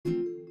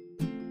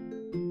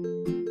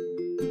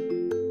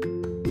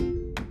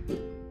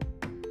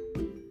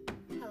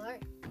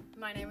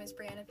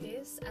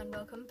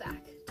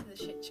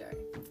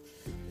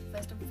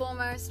first and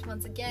foremost,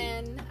 once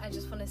again, I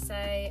just want to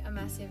say a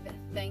massive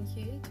thank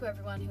you to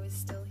everyone who is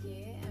still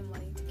here and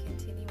wanting to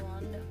continue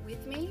on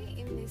with me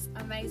in this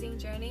amazing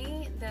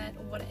journey that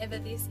whatever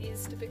this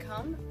is to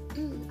become.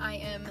 I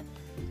am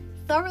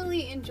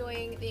thoroughly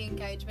enjoying the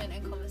engagement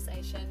and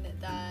conversation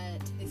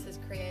that this has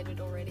created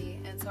already,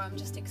 and so I'm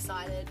just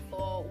excited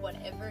for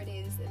whatever it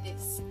is that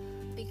this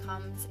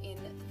becomes in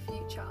the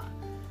future.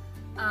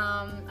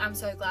 I'm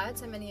so glad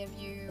so many of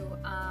you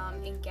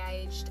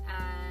engaged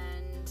and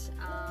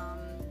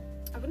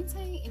I wouldn't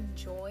say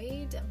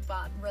enjoyed,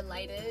 but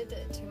related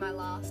to my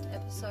last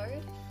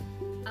episode.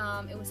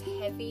 It was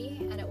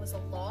heavy and it was a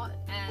lot,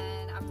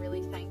 and I'm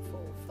really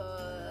thankful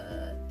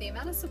for the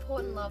amount of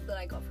support and love that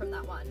I got from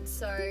that one.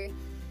 So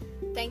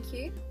thank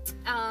you.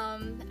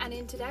 And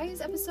in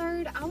today's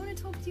episode, I want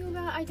to talk to you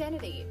about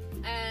identity,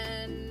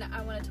 and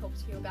I want to talk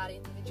to you about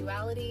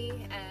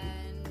individuality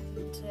and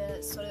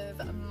sort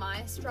of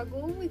my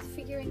struggle with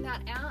figuring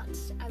that out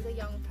as a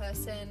young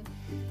person,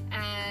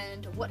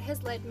 and what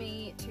has led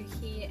me to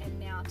here and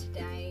now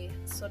today,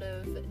 sort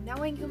of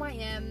knowing who I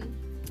am,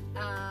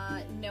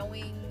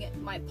 knowing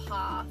my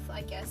path.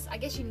 I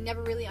guess you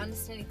never really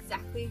understand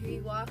exactly who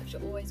you are because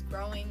you're always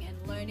growing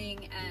and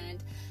learning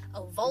and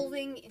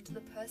evolving into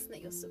the person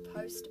that you're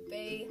supposed to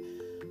be,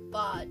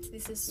 but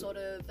this is sort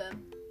of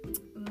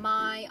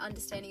my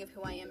understanding of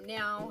who I am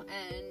now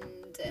and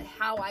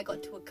how I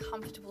got to a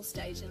comfortable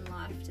stage in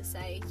life to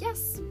say,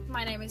 yes,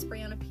 my name is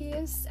Brianna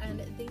Pierce and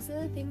these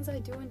are the things I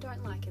do and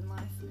don't like in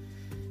life.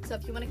 So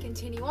if you want to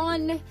continue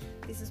on,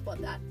 this is what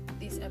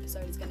this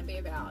episode is going to be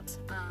about.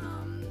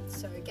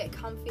 So get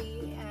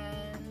comfy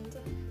and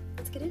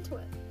let's get into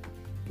it.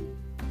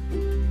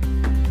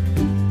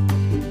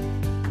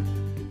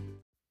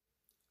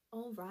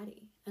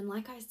 Alrighty, and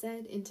like I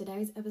said in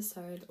today's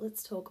episode,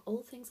 let's talk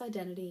all things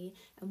identity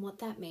and what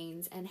that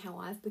means and how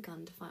I've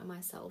begun to find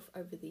myself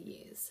over the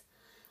years.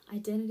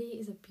 Identity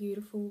is a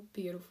beautiful,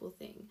 beautiful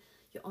thing.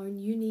 Your own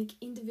unique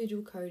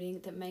individual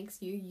coding that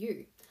makes you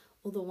you,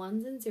 all the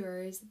ones and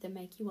zeros that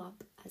make you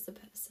up as a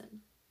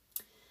person.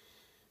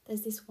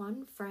 There's this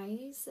one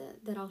phrase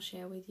that I'll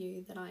share with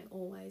you that I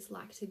always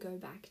like to go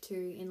back to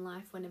in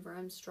life whenever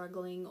I'm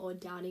struggling or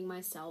doubting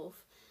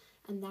myself.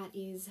 And that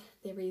is,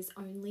 there is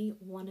only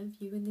one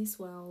of you in this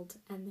world,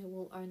 and there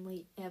will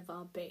only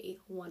ever be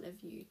one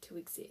of you to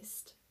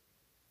exist.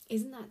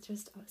 Isn't that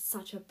just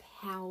such a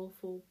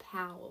powerful,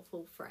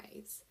 powerful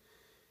phrase?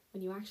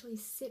 When you actually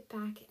sit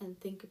back and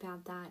think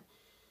about that,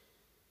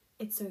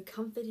 it's so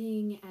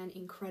comforting and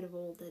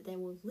incredible that there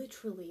will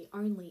literally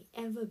only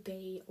ever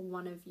be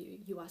one of you.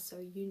 You are so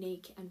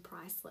unique and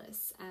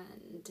priceless,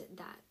 and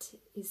that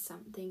is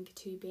something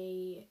to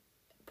be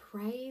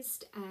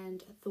praised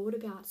and thought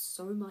about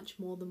so much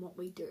more than what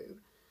we do.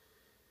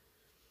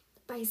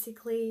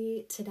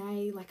 Basically,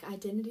 today,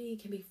 identity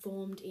can be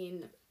formed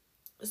in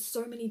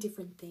so many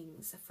different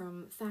things,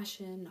 from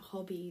fashion,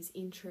 hobbies,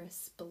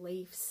 interests,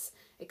 beliefs,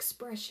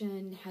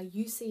 expression, how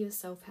you see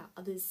yourself, how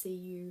others see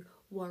you,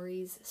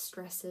 worries,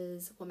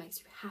 stresses, what makes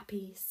you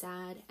happy,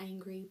 sad,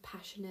 angry,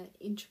 passionate,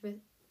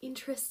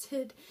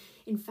 interested,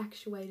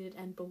 infatuated,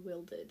 and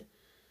bewildered.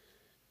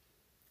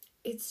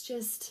 It's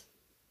just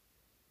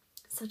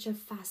such a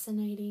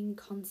fascinating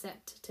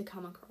concept to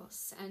come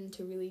across and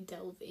to really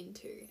delve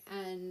into,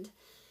 and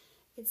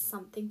it's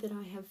something that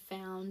I have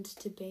found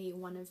to be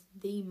one of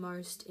the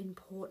most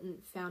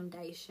important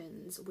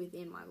foundations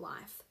within my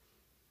life,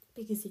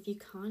 because if you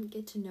can't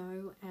get to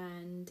know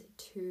and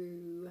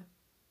to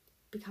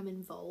become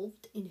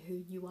involved in who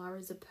you are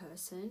as a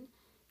person,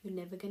 you're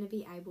never going to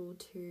be able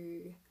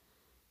to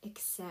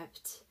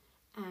accept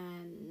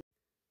and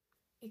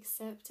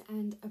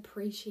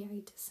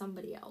appreciate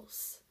somebody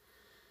else.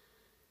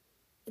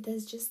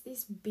 There's just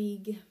this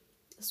big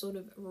sort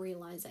of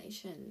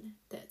realization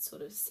that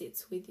sort of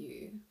sits with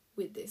you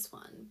with this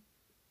one,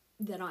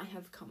 that I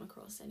have come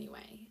across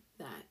anyway,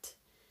 that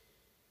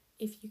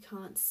if you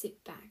can't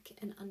sit back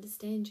and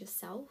understand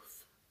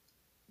yourself,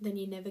 then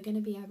you're never going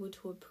to be able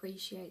to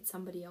appreciate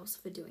somebody else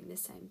for doing the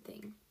same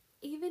thing.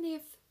 Even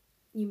if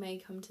you may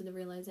come to the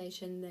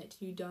realization that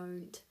you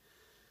don't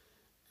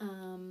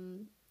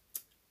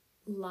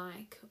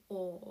like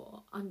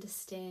or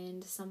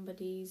understand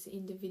somebody's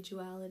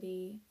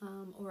individuality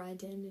or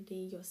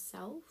identity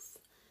yourself,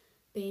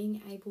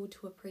 being able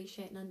to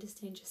appreciate and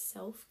understand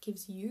yourself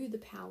gives you the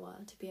power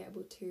to be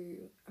able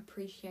to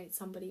appreciate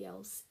somebody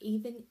else,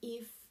 even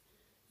if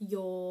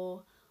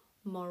your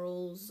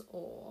morals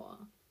or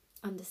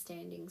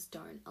understandings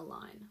don't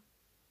align.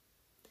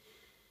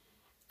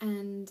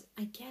 And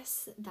I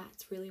guess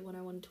that's really what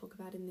I want to talk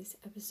about in this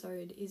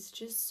episode, is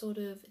just sort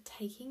of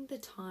taking the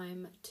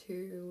time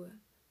to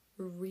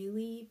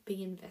really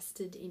be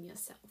invested in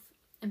yourself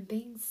and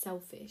being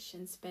selfish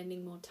and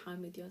spending more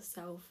time with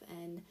yourself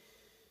and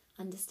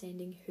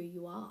understanding who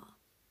you are.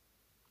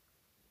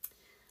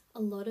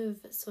 A lot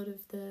of sort of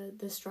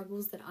the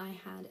struggles that I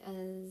had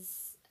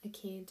as a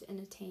kid and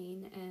a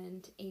teen,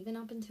 and even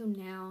up until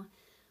now,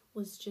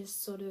 was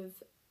just sort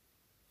of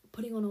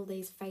putting on all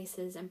these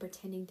faces and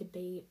pretending to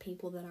be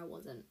people that I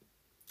wasn't.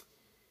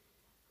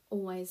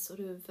 always sort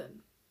of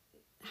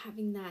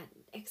having that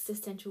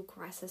existential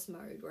crisis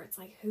mode where it's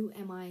like, who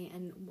am I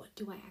and what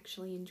do I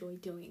actually enjoy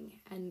doing?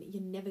 And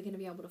you're never going to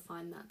be able to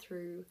find that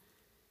through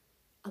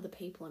other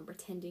people and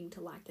pretending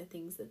to like the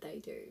things that they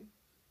do.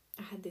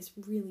 I had this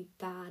really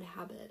bad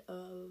habit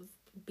of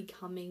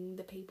becoming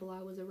the people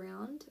I was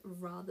around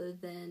rather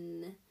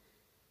than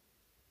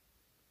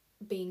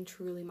being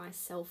truly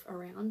myself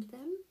around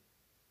them.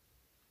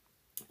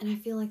 And I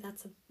feel like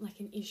that's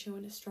an issue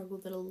and a struggle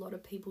that a lot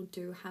of people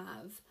do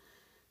have,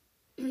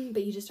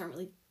 but you just don't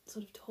really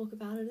sort of talk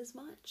about it as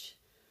much.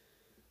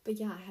 But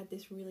yeah, I had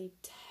this really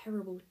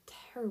terrible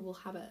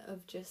habit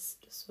of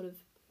just sort of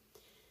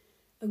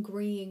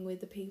agreeing with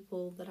the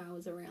people that I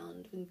was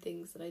around and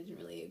things that I didn't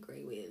really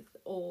agree with,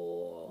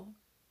 or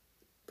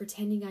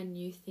pretending I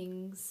knew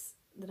things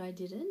that I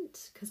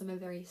didn't, because I'm a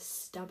very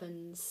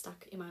stubborn,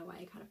 stuck in my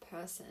way kind of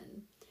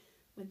person.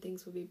 When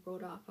things would be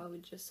brought up, I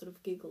would just sort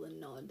of giggle and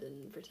nod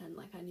and pretend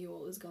like I knew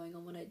what was going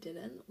on when I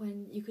didn't,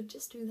 when you could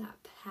just do that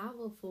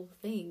powerful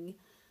thing,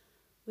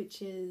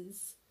 which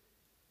is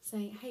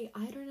saying, hey,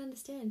 I don't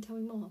understand, tell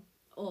me more.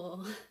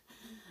 Or,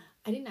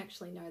 I didn't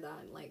actually know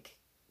that, like,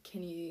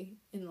 can you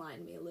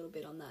enlighten me a little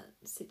bit on that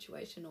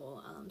situation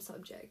or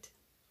subject?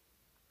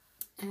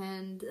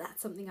 And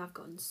that's something I've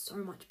gotten so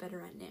much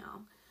better at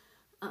now.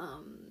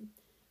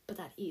 But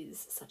that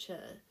is such a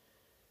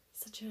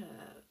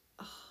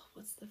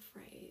what's the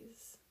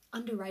phrase?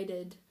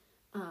 Underrated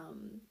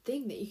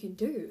thing that you can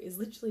do, is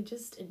literally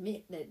just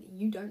admit that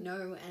you don't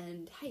know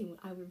and, hey,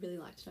 I would really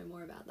like to know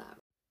more about that.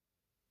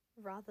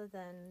 Rather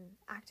than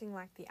acting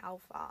like the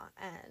alpha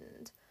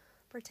and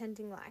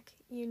pretending like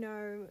you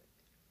know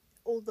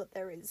all that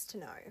there is to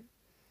know.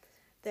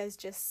 There's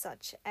just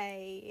such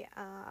a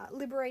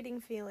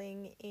liberating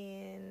feeling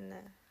in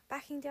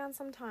backing down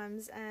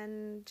sometimes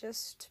and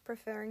just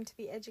preferring to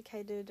be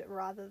educated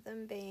rather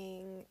than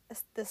being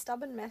the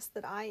stubborn mess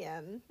that I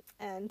am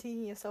and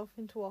digging yourself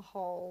into a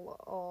hole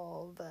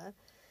of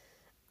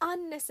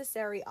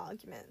unnecessary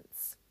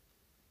arguments.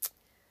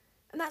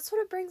 And that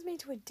sort of brings me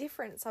to a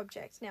different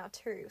subject now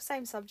too.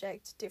 Same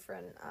subject,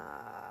 different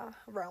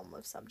realm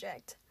of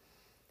subject.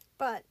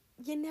 But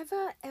you're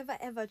never, ever,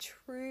 ever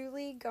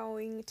truly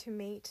going to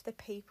meet the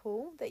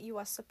people that you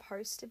are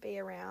supposed to be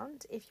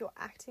around if you're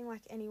acting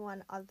like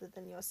anyone other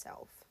than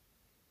yourself.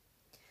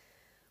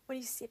 When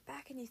you sit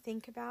back and you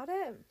think about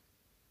it,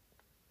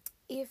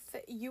 if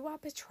you are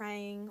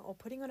portraying or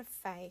putting on a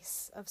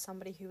face of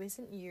somebody who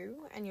isn't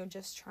you, and you're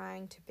just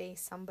trying to be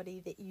somebody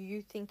that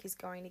you think is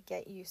going to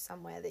get you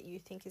somewhere, that you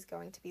think is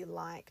going to be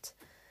liked,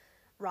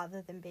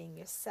 rather than being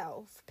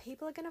yourself,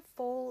 people are going to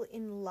fall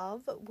in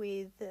love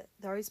with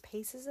those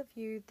pieces of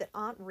you that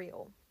aren't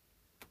real.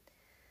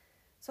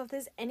 So if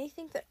there's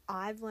anything that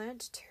I've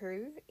learned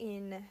too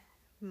in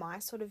my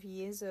sort of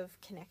years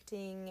of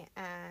connecting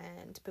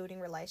and building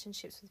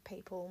relationships with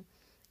people,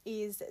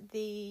 is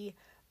the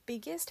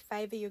biggest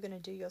favor you're going to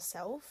do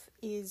yourself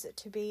is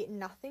to be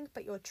nothing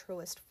but your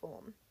truest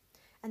form.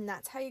 And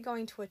that's how you're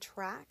going to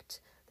attract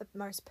the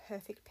most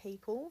perfect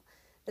people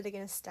that are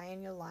going to stay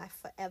in your life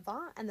forever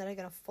and that are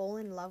going to fall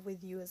in love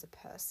with you as a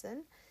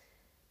person,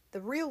 the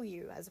real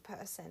you as a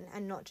person,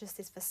 and not just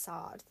this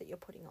facade that you're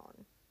putting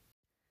on.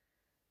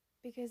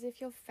 Because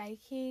if you're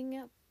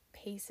faking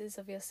pieces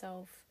of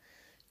yourself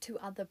to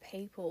other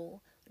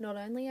people, not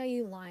only are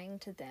you lying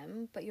to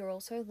them, but you're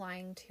also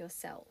lying to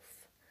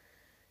yourself.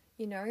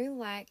 You know,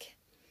 like,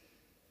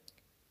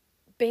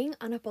 being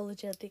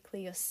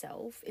unapologetically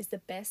yourself is the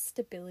best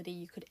stability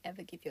you could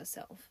ever give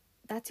yourself.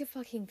 That's your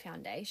fucking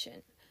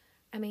foundation.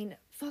 I mean,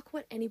 fuck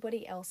what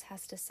anybody else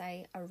has to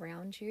say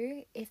around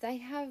you. If they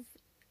have,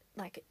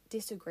 like,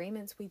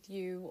 disagreements with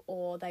you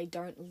or they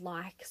don't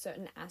like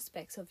certain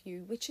aspects of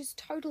you, which is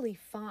totally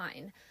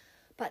fine,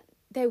 but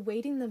they're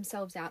weeding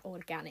themselves out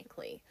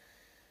organically.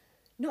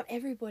 Not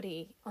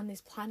everybody on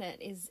this planet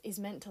is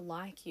meant to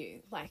like you.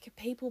 Like,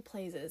 people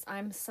pleasers.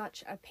 I'm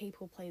such a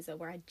people pleaser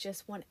where I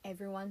just want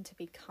everyone to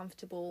be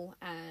comfortable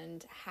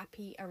and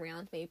happy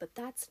around me, but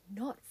that's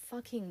not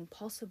fucking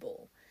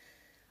possible.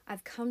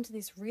 I've come to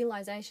this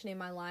realization in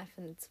my life,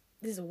 and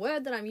this is a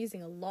word that I'm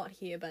using a lot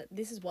here, but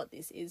this is what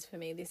this is for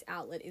me. This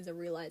outlet is a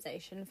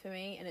realization for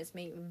me, and it's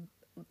me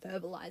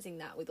verbalizing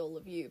that with all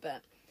of you.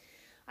 But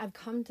I've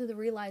come to the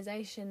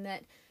realization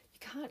that you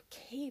can't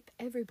keep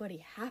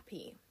everybody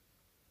happy.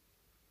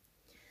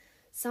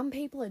 Some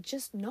people are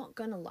just not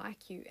going to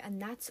like you,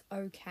 and that's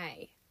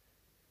okay.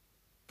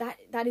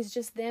 That is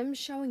just them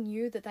showing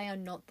you that they are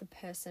not the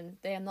person.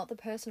 They are not the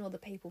person or the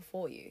people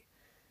for you.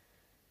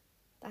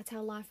 That's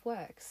how life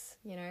works,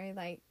 you know,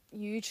 like,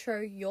 you show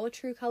your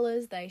true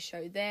colours, they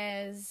show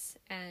theirs,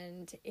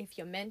 and if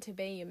you're meant to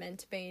be, you're meant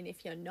to be, and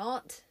if you're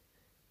not,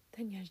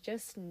 then you're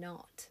just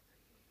not.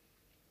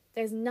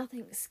 There's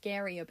nothing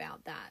scary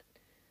about that.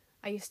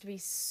 I used to be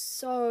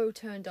so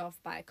turned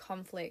off by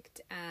conflict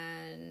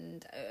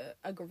and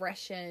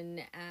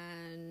aggression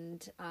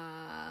and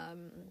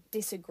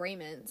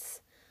disagreements,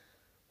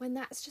 when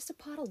that's just a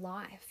part of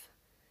life.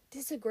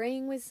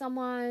 Disagreeing with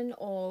someone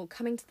or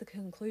coming to the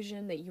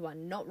conclusion that you are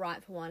not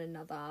right for one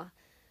another,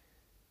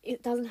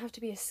 it doesn't have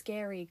to be a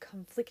scary,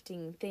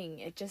 conflicting thing.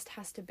 It just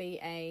has to be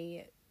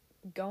a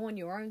go on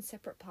your own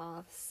separate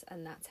paths,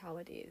 and that's how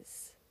it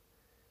is.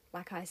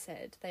 Like I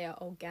said, they are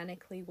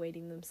organically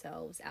weeding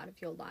themselves out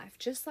of your life,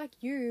 just like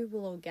you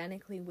will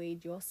organically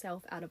weed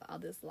yourself out of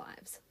others'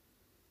 lives.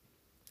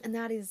 And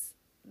that is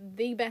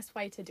the best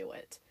way to do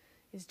it,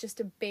 is just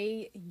to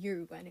be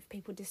you. And if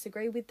people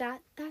disagree with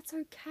that, that's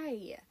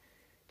okay.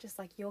 Just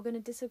like you're going to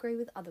disagree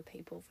with other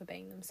people for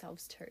being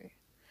themselves too.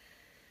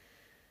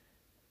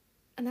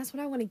 And that's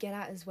what I want to get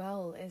at as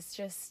well, is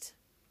just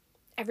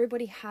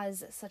everybody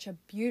has such a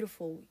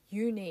beautiful,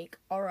 unique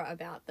aura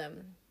about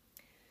them.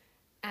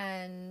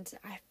 And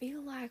I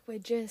feel like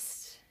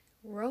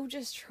we're all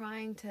just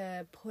trying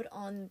to put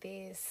on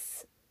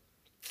this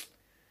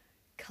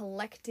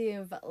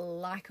collective,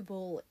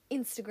 likable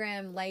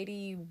Instagram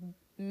lady,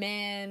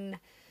 man,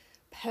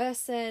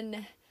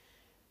 person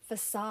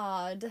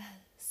facade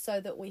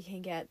so that we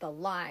can get the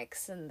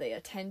likes and the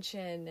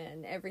attention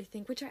and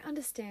everything, which I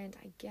understand,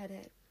 I get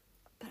it.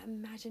 But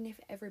imagine if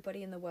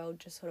everybody in the world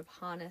just sort of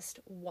harnessed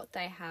what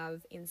they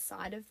have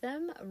inside of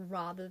them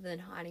rather than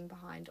hiding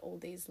behind all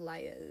these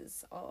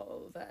layers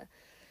of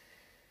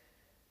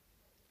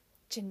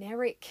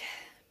genericness,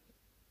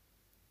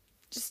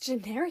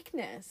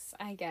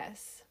 I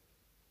guess.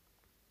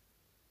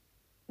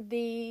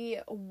 The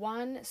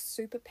one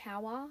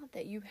superpower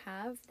that you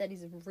have that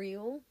is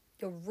real,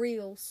 your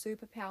real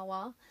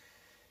superpower,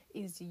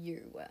 is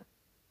you.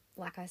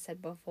 Like I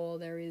said before,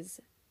 there is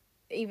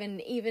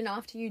even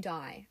after you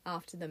die,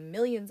 after the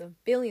millions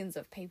of billions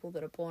of people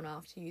that are born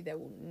after you, there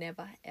will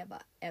never, ever,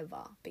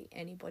 ever be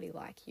anybody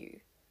like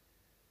you.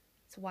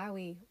 So why are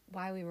we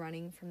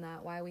running from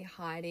that? Why are we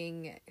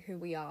hiding who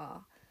we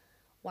are?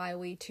 Why are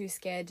we too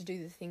scared to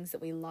do the things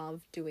that we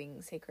love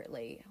doing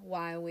secretly?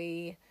 Why are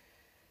we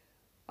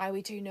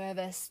too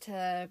nervous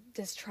to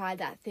just try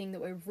that thing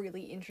that we're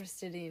really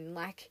interested in?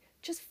 Like,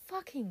 just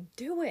fucking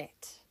do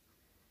it.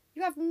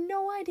 You have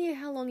no idea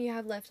how long you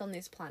have left on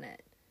this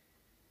planet.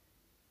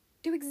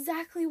 Do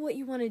exactly what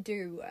you want to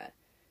do.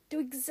 Do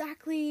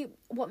exactly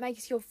what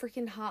makes your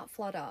freaking heart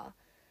flutter.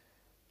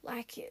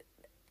 Like,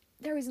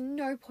 there is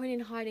no point in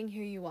hiding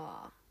who you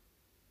are.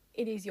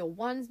 It is your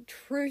one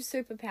true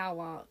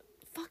superpower.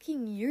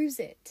 Fucking use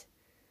it.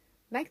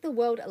 Make the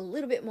world a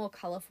little bit more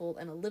colourful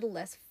and a little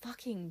less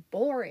fucking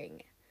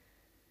boring.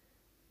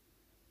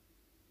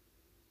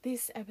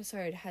 This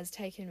episode has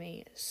taken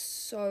me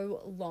so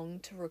long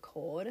to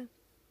record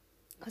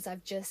because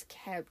I've just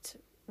kept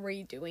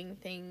redoing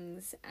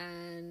things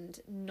and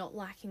not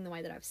liking the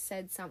way that I've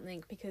said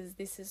something, because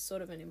this is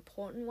sort of an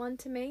important one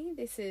to me.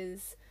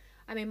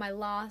 My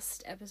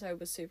last episode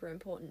was super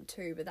important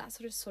too, but that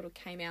sort of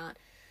came out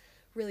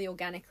really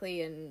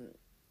organically and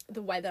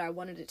the way that I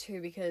wanted it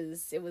to,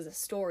 because it was a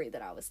story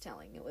that I was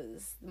telling. It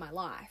was my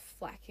life.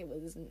 Like, it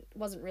wasn't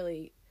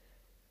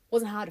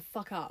hard to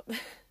fuck up.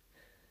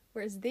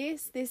 Whereas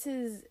this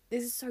is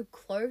so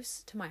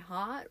close to my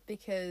heart,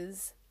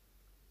 because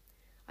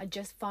I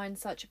just find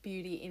such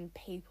beauty in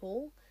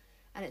people,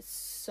 and it's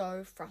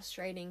so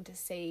frustrating to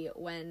see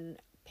when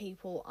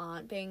people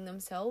aren't being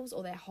themselves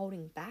or they're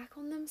holding back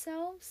on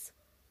themselves.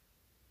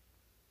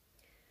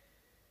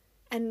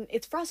 And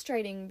it's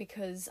frustrating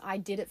because I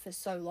did it for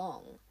so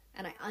long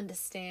and I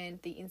understand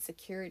the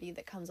insecurity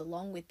that comes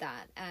along with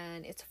that.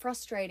 And it's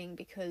frustrating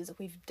because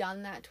we've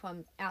done that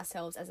to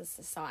ourselves as a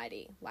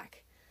society.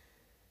 Like,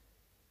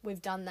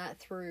 we've done that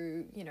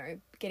through,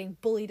 getting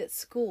bullied at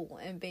school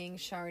and being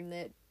shown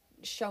that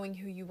showing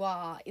who you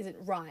are isn't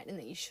right and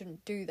that you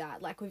shouldn't do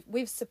that. Like,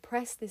 we've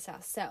suppressed this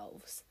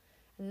ourselves,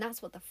 and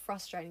that's what the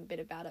frustrating bit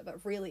about it,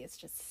 but really it's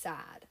just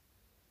sad.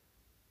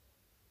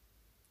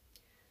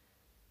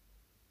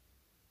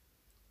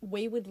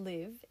 We would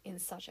live in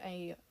such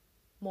a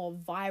more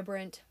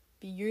vibrant,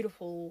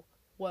 beautiful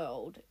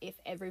world if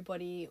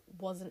everybody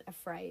wasn't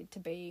afraid to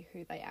be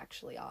who they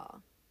actually are.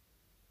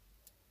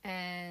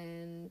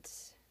 And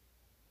it's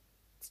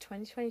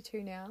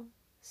 2022 now.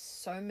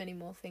 So many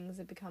more things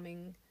are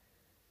becoming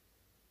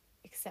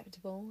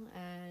acceptable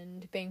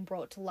and being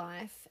brought to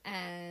life,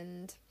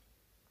 and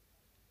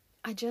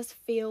I just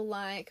feel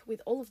like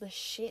with all of the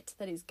shit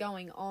that is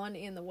going on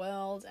in the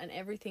world and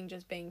everything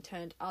just being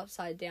turned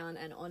upside down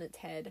and on its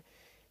head,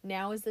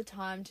 now is the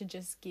time to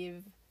just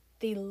give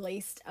the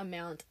least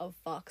amount of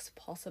fucks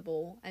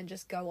possible and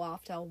just go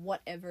after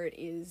whatever it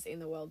is in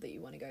the world that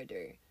you want to go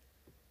do.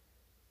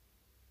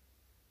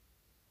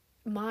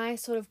 My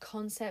sort of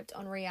concept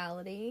on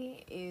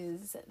reality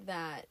is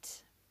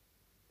that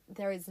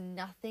there is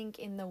nothing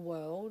in the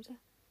world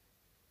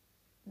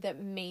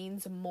that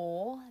means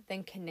more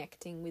than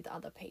connecting with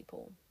other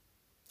people.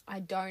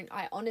 I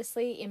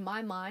honestly, in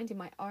my mind, in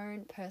my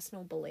own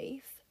personal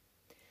belief,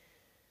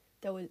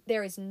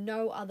 there is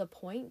no other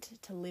point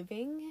to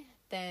living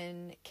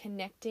than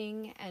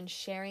connecting and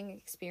sharing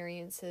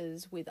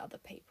experiences with other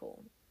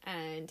people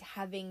and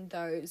having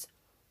those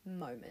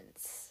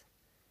moments.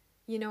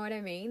 You know what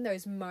I mean?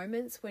 Those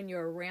moments when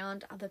you're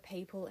around other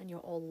people and you're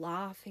all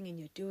laughing and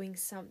you're doing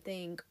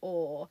something,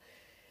 or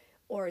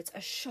or it's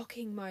a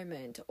shocking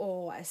moment,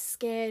 or a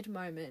scared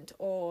moment,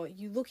 or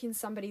you look in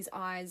somebody's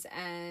eyes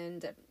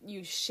and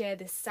you share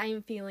the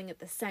same feeling at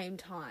the same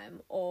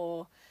time,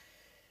 or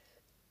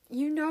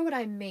you know what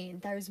I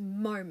mean, those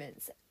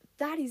moments.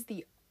 That is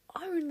the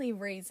only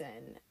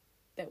reason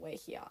that we're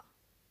here.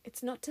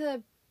 It's not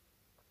to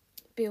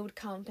build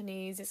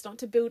companies, it's not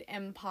to build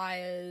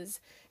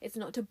empires, it's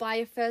not to buy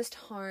your first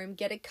home,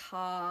 get a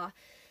car.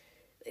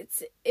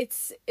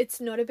 It's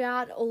not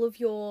about all of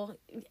your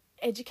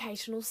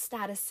educational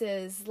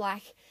statuses.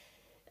 Like,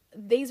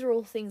 these are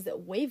all things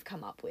that we've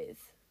come up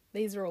with.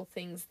 These are all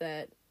things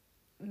that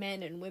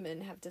men and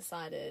women have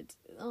decided,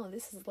 oh,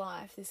 this is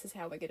life, this is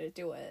how we're going to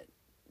do it.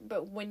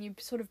 But when you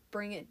sort of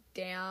bring it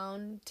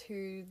down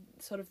to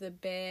sort of the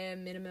bare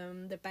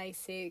minimum, the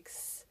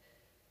basics,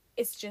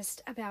 it's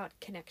just about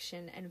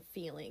connection and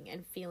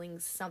feeling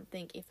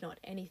something, if not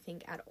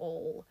anything at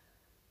all.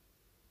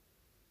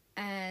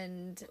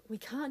 And we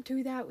can't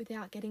do that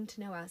without getting to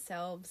know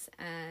ourselves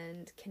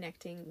and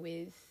connecting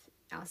with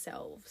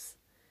ourselves.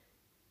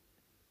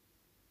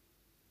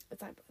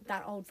 It's like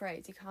that old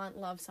phrase, you can't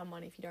love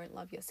someone if you don't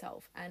love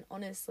yourself. And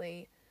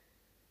honestly,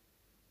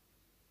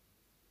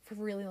 for a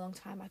really long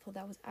time, I thought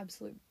that was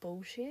absolute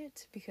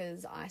bullshit,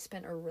 because I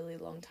spent a really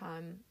long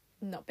time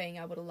not being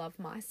able to love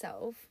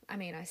myself. I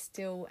mean, I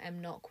still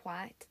am not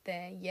quite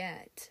there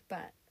yet,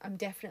 but I'm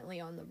definitely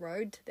on the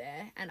road to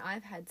there, and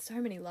I've had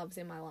so many loves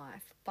in my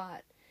life.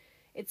 But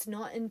it's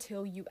not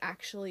until you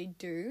actually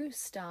do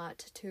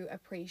start to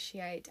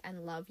appreciate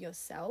and love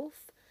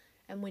yourself,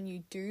 and when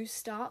you do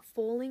start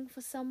falling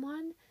for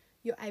someone,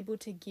 you're able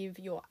to give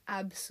your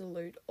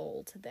absolute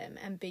all to them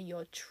and be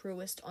your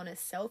truest,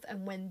 honest self.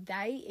 And when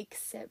they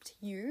accept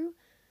you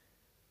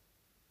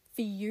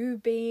for you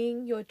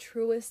being your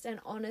truest and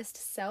honest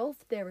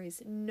self, there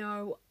is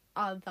no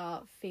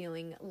other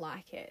feeling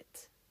like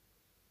it.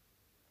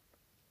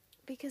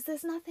 Because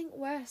there's nothing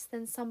worse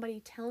than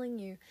somebody telling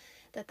you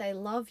that they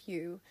love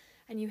you,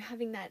 and you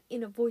having that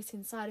inner voice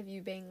inside of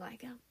you being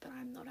like, oh, but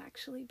I'm not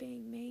actually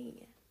being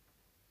me.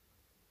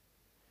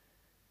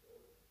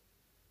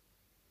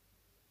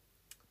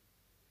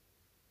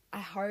 I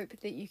hope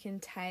that you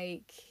can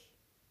take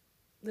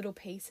little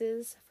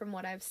pieces from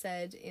what I've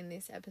said in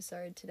this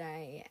episode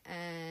today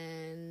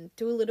and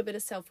do a little bit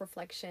of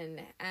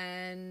self-reflection,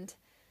 and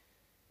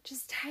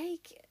just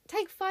take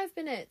 5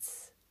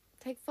 minutes.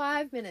 Take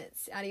 5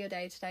 minutes out of your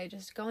day today.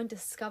 Just go and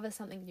discover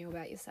something new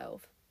about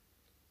yourself.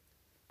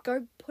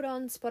 Go put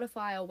on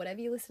Spotify or whatever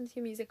you listen to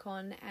your music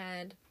on,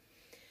 and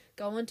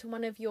go onto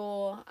one of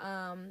your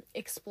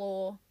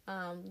explore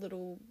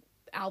little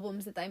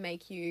albums that they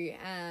make you,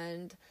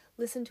 and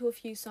listen to a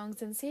few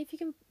songs and see if you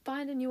can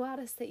find a new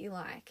artist that you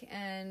like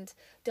and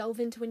delve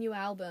into a new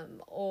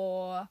album.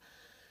 Or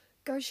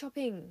go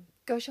shopping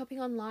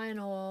online,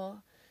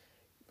 or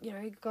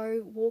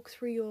go walk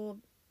through your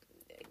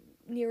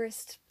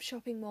nearest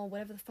shopping mall,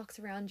 whatever the fuck's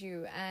around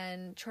you,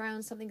 and try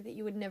on something that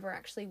you would never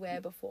actually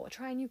wear before.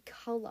 Try a new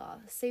colour,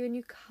 see what a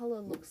new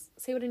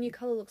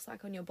colour looks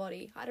like on your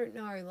body. I don't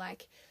know,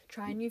 like,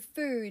 try a new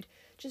food.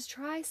 Just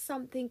try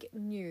something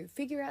new.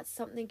 Figure out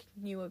something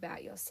new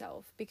about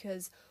yourself,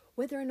 because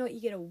whether or not you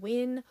get a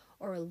win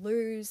or a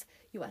lose,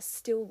 you are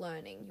still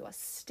learning. You are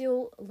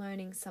still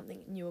learning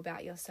something new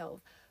about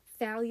yourself.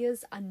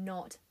 Failures are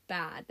not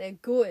bad. They're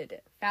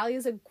good.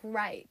 Failures are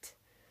great.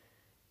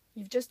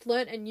 You've just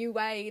learnt a new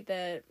way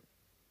that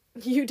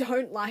you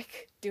don't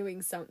like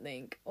doing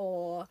something,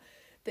 or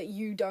that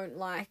you don't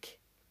like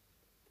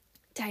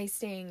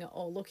tasting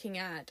or looking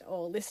at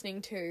or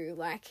listening to.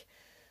 Like,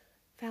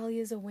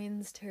 failures are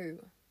wins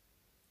too.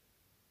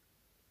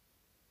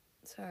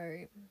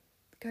 So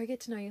go get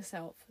to know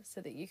yourself so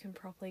that you can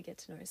properly get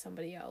to know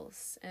somebody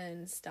else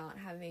and start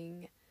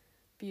having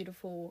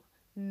beautiful,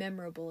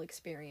 memorable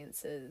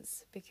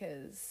experiences,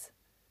 because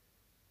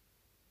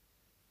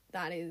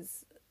that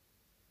is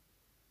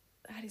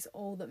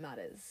all that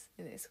matters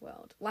in this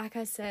world. Like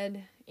I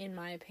said, in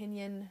my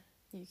opinion,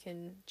 you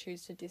can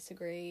choose to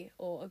disagree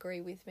or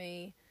agree with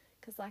me,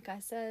 because like I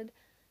said,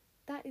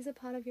 that is a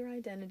part of your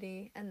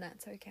identity, and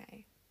that's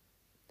okay.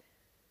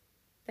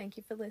 Thank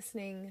you for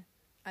listening.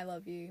 I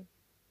love you.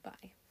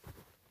 Bye.